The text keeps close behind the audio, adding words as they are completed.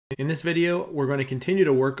In this video, we're going to continue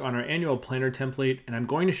to work on our annual planner template, and I'm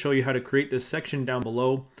going to show you how to create this section down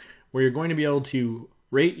below where you're going to be able to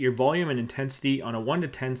rate your volume and intensity on a 1 to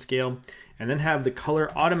 10 scale and then have the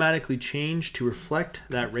color automatically change to reflect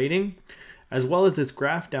that rating, as well as this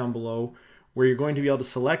graph down below where you're going to be able to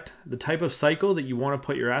select the type of cycle that you want to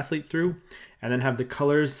put your athlete through and then have the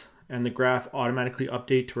colors and the graph automatically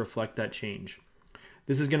update to reflect that change.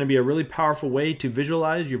 This is going to be a really powerful way to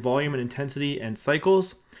visualize your volume and intensity and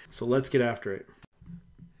cycles. So let's get after it.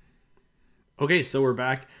 Okay, so we're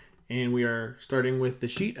back and we are starting with the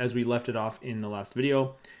sheet as we left it off in the last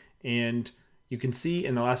video. And you can see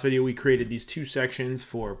in the last video we created these two sections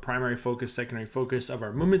for primary focus, secondary focus of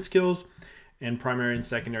our movement skills, and primary and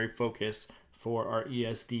secondary focus for our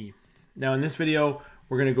ESD. Now in this video,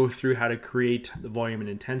 we're going to go through how to create the volume and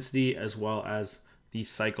intensity as well as the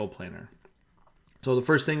cycle planner. So the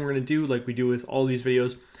first thing we're going to do, like we do with all these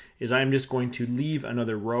videos, is I'm just going to leave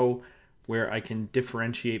another row where I can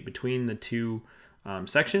differentiate between the two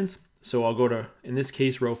sections. So I'll go to, in this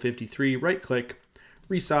case, row 53, right click,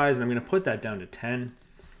 resize, and I'm going to put that down to 10.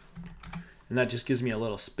 And that just gives me a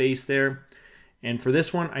little space there. And for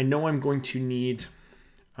this one, I know I'm going to need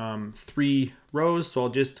 3 rows, so I'll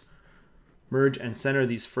just merge and center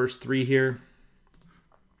these first 3 here.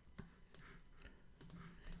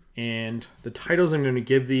 And the titles I'm going to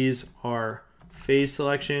give these are phase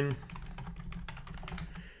selection,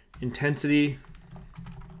 intensity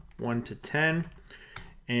 1 to 10,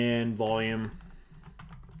 and volume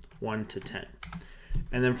 1 to 10.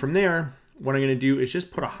 And then from there, what I'm going to do is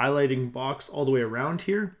just put a highlighting box all the way around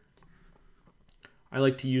here. I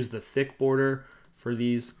like to use the thick border for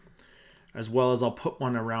these, as well as I'll put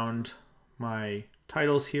one around my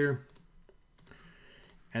titles here.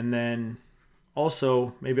 And then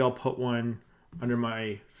also, maybe I'll put one under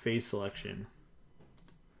my phase selection.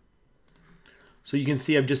 So you can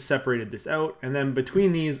see I've just separated this out. And then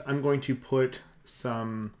between these, I'm going to put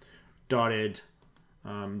some dotted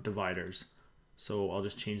dividers. So I'll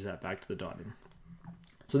just change that back to the dotting.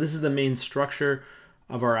 So this is the main structure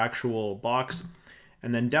of our actual box.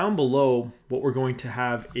 And then down below, what we're going to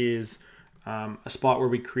have is a spot where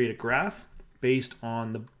we create a graph based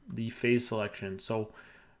on the phase selection. So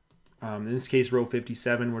in this case, row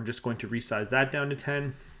 57, we're just going to resize that down to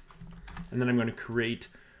 10. And then I'm going to create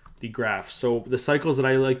the graph. So the cycles that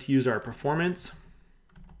I like to use are performance,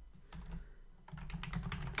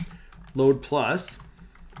 load plus,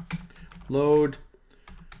 load,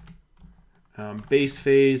 base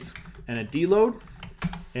phase, and a deload.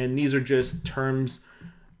 And these are just terms,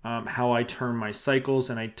 how I term my cycles.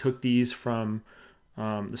 And I took these from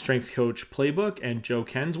the Strength Coach playbook and Joe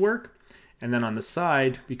Ken's work. And then on the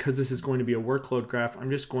side, because this is going to be a workload graph,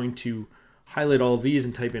 I'm just going to highlight all of these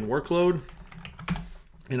and type in workload.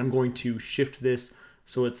 And I'm going to shift this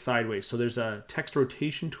so it's sideways. So there's a text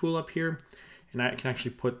rotation tool up here, and I can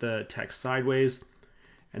actually put the text sideways.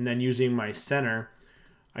 And then using my center,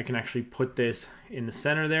 I can actually put this in the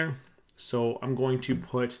center there. So I'm going to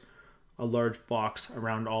put a large box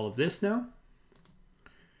around all of this now.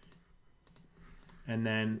 And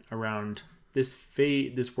then around this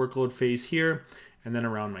workload phase here, and then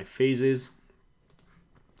around my phases.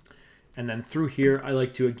 And then through here, I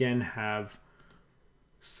like to again have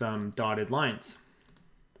some dotted lines.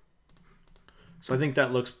 So I think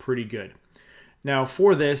that looks pretty good. Now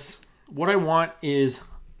for this, what I want is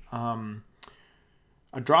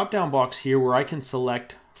a drop-down box here where I can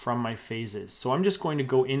select from my phases. So I'm just going to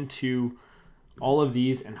go into all of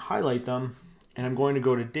these and highlight them, and I'm going to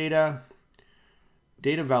go to data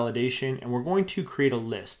validation, and we're going to create a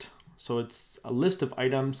list. So it's a list of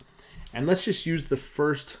items, and let's just use the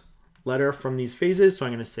first letter from these phases. So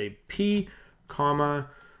I'm going to say P, comma,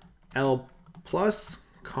 L plus,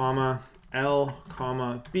 comma, L,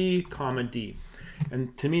 comma, B, comma, D.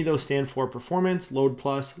 And to me, those stand for performance, load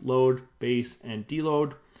plus, load, base, and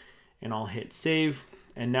deload. And I'll hit save.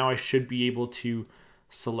 And now I should be able to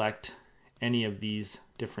select any of these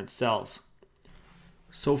different cells.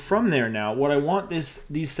 So from there now, what I want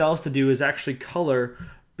these cells to do is actually color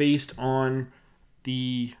based on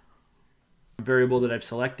the variable that I've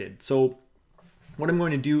selected. So what I'm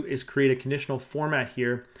going to do is create a conditional format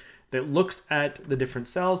here that looks at the different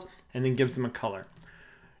cells and then gives them a color.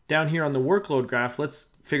 Down here on the workload graph, let's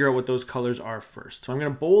figure out what those colors are first. So I'm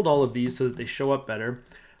going to bold all of these so that they show up better.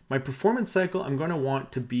 My performance cycle, I'm going to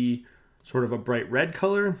want to be sort of a bright red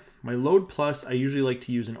color. My load plus, I usually like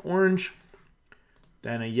to use an orange,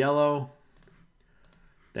 then a yellow,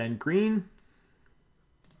 then green,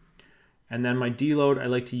 and then my deload, I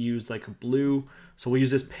like to use like a blue, so we'll use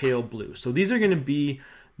this pale blue. So these are going to be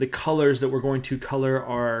the colors that we're going to color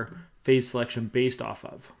our phase selection based off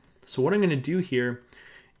of. So what I'm going to do here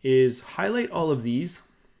is highlight all of these,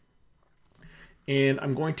 and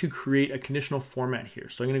I'm going to create a conditional format here.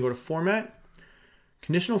 So I'm going to go to Format,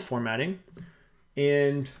 Conditional Formatting,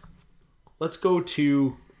 and let's go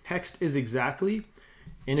to text is exactly,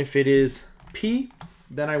 and if it is P,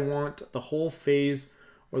 then I want the whole phase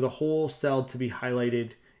or the whole cell to be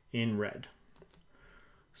highlighted in red.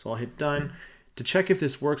 So I'll hit done. To check if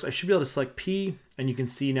this works, I should be able to select P, and you can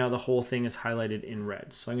see now the whole thing is highlighted in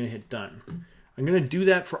red. So I'm going to hit done. I'm going to do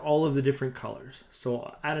that for all of the different colors. So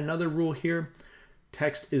I'll add another rule here.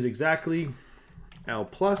 Text is exactly L+,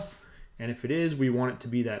 and if it is, we want it to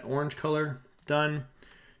be that orange color. Done.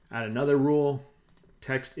 Add another rule.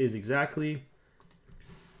 Text is exactly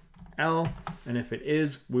L, and if it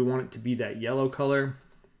is, we want it to be that yellow color.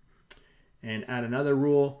 And add another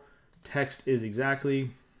rule. Text is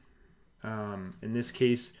exactly, in this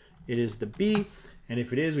case, it is the B, and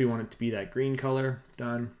if it is, we want it to be that green color.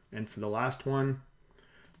 Done. And for the last one,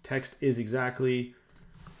 text is exactly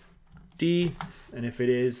D, and if it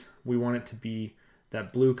is, we want it to be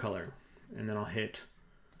that blue color. And then I'll hit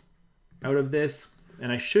out of this,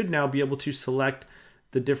 and I should now be able to select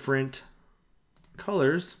the different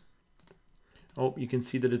colors. Oh, you can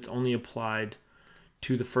see that it's only applied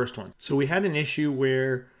to the first one. So we had an issue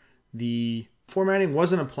where the formatting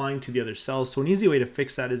wasn't applying to the other cells. So an easy way to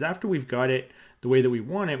fix that is after we've got it the way that we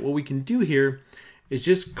want it, what we can do here is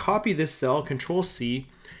just copy this cell, Control C,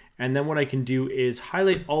 and then what I can do is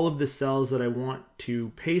highlight all of the cells that I want to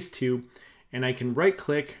paste to, and I can right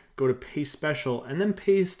click, go to Paste Special, and then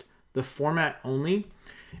paste the format only.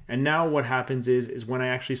 And now what happens is when I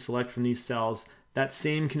actually select from these cells, that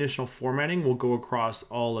same conditional formatting will go across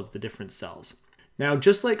all of the different cells. Now,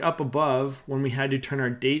 just like up above, when we had to turn our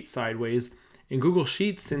date sideways, in Google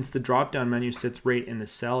Sheets, since the drop-down menu sits right in the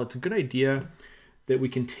cell, it's a good idea that we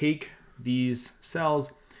can take these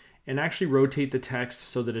cells and actually rotate the text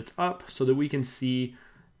so that it's up so that we can see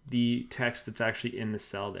the text that's actually in the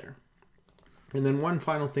cell there. And then one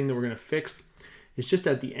final thing that we're going to fix is just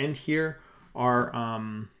at the end here,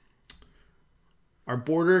 our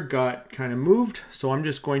border got kind of moved. So I'm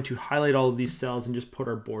just going to highlight all of these cells and just put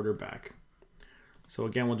our border back. So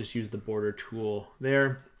again, we'll just use the border tool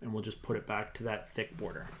there, and we'll just put it back to that thick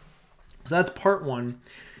border. So that's part one.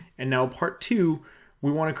 And now part two, we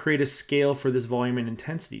want to create a scale for this volume and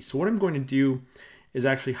intensity. So what I'm going to do is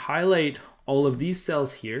actually highlight all of these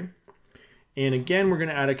cells here. And again, we're going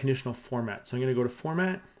to add a conditional format. So I'm going to go to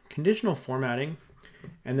Format, Conditional Formatting,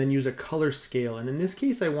 and then use a color scale. And in this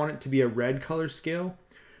case, I want it to be a red color scale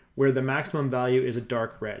where the maximum value is a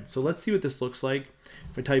dark red. So let's see what this looks like.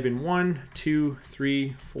 If I type in 1, 2,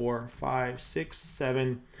 3, 4, 5, 6,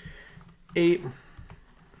 7, 8,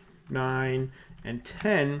 9, and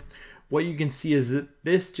 10, what you can see is that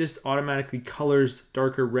this just automatically colors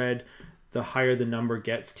darker red the higher the number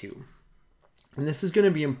gets to. And this is going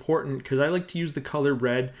to be important because I like to use the color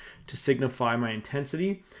red to signify my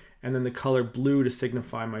intensity and then the color blue to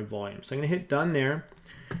signify my volume. So I'm going to hit done there.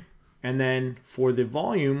 And then for the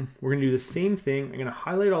volume, we're going to do the same thing. I'm going to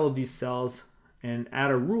highlight all of these cells and add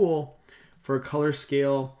a rule for a color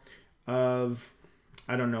scale of,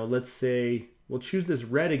 I don't know, let's say we'll choose this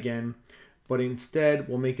red again, but instead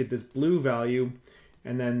we'll make it this blue value.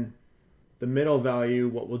 And then the middle value,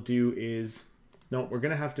 what we'll do is, no, we're going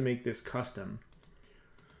to have to make this custom.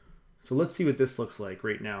 So let's see what this looks like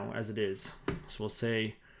right now as it is. So we'll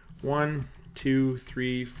say 1, 2,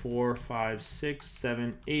 3, 4, 5, 6,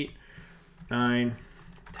 7, 8, 9,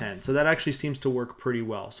 10. So that actually seems to work pretty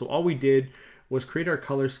well. So all we did was create our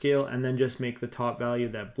color scale and then just make the top value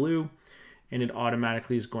that blue, and it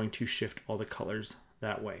automatically is going to shift all the colors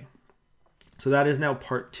that way. So that is now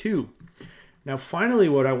part two. Now finally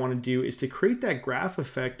what I want to do is to create that graph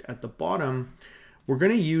effect at the bottom. We're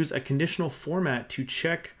going to use a conditional format to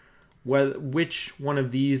check which one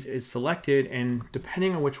of these is selected, and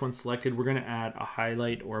depending on which one's selected, we're going to add a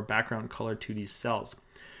highlight or a background color to these cells.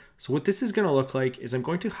 So what this is going to look like is I'm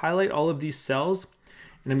going to highlight all of these cells,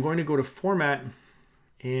 and I'm going to go to Format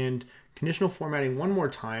and Conditional Formatting one more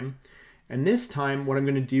time. And this time what I'm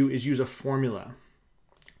going to do is use a formula.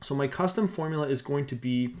 So my custom formula is going to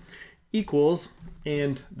be equals,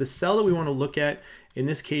 and the cell that we want to look at in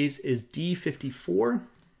this case is D54.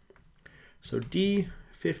 So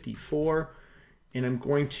D54, and I'm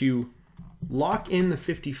going to lock in the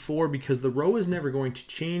 54 because the row is never going to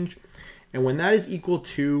change. And when that is equal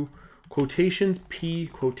to quotations P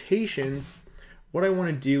quotations, what I want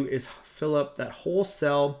to do is fill up that whole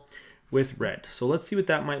cell with red. So let's see what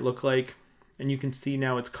that might look like. And you can see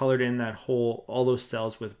now it's colored in that whole, all those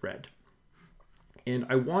cells with red. And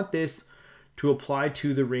I want this to apply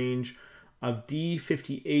to the range of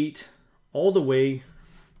D58 all the way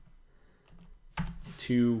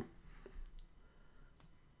to,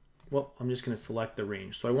 well, I'm just going to select the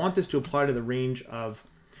range. So I want this to apply to the range of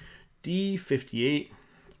D58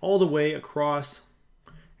 all the way across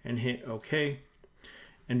and hit OK.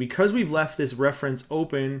 And because we've left this reference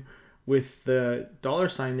open with the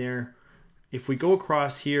 $sign there, if we go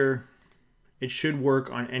across here, it should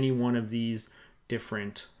work on any one of these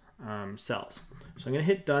different cells. So I'm going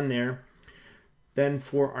to hit done there. Then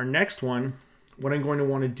for our next one, what I'm going to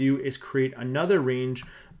want to do is create another range,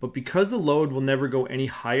 but because the load will never go any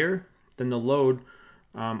higher than the load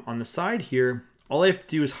on the side here, all I have to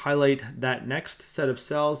do is highlight that next set of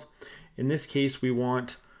cells. In this case, we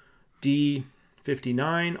want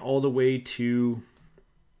D59 all the way to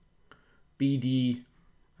BD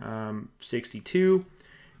 62,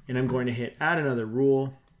 and I'm going to hit add another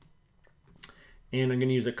rule, and I'm going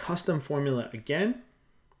to use a custom formula again.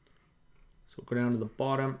 So go down to the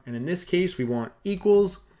bottom, and in this case we want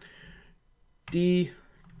equals D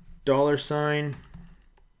 $54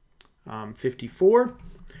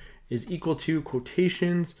 is equal to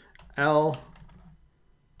quotations L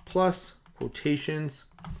plus quotations,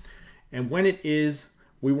 and when it is,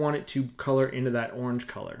 we want it to color into that orange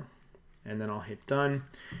color. And then I'll hit done,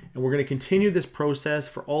 and we're going to continue this process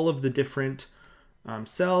for all of the different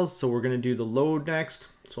cells. So we're going to do the load next,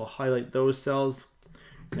 so I'll highlight those cells,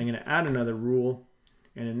 and I'm going to add another rule,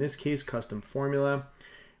 and in this case custom formula,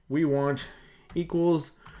 we want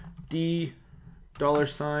equals D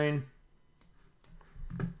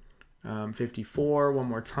 $54 one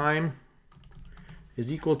more time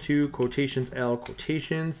is equal to quotations L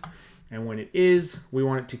quotations, and when it is, we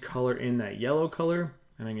want it to color in that yellow color,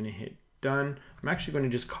 and I'm going to hit done. I'm actually going to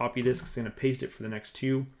just copy this because I'm going to paste it for the next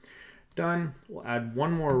two. Done. We'll add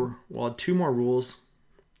one more, we'll add two more rules.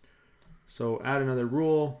 So add another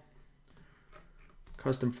rule.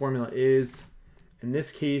 Custom formula is, in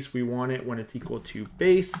this case, we want it when it's equal to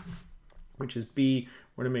base, which is B.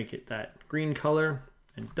 We're going to make it that green color,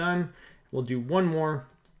 and done. We'll do one more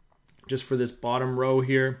just for this bottom row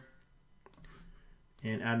here,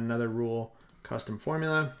 and add another rule, custom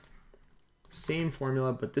formula. Same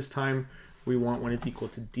formula, but this time we want when it's equal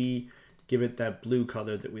to D, give it that blue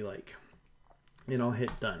color that we like. And I'll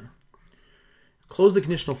hit done. Close the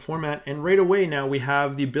conditional format, and right away now we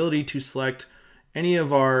have the ability to select any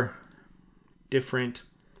of our different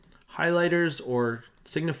highlighters or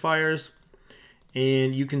signifiers,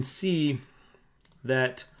 and you can see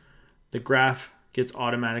that the graph gets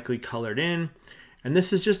automatically colored in. And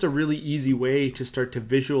this is just a really easy way to start to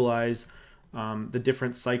visualize the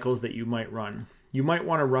different cycles that you might run. You might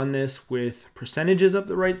want to run this with percentages up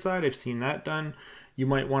the right side. I've seen that done. You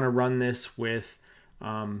might want to run this with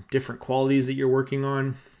different qualities that you're working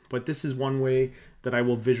on, but this is one way that I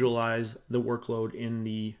will visualize the workload in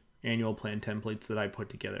the annual plan templates that I put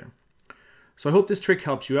together. So I hope this trick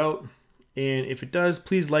helps you out, and if it does,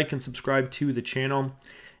 please like and subscribe to the channel.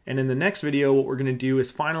 And in the next video, what we're going to do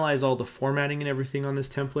is finalize all the formatting and everything on this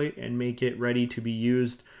template and make it ready to be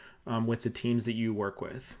used with the teams that you work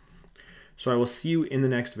with. So I will see you in the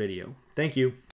next video. Thank you.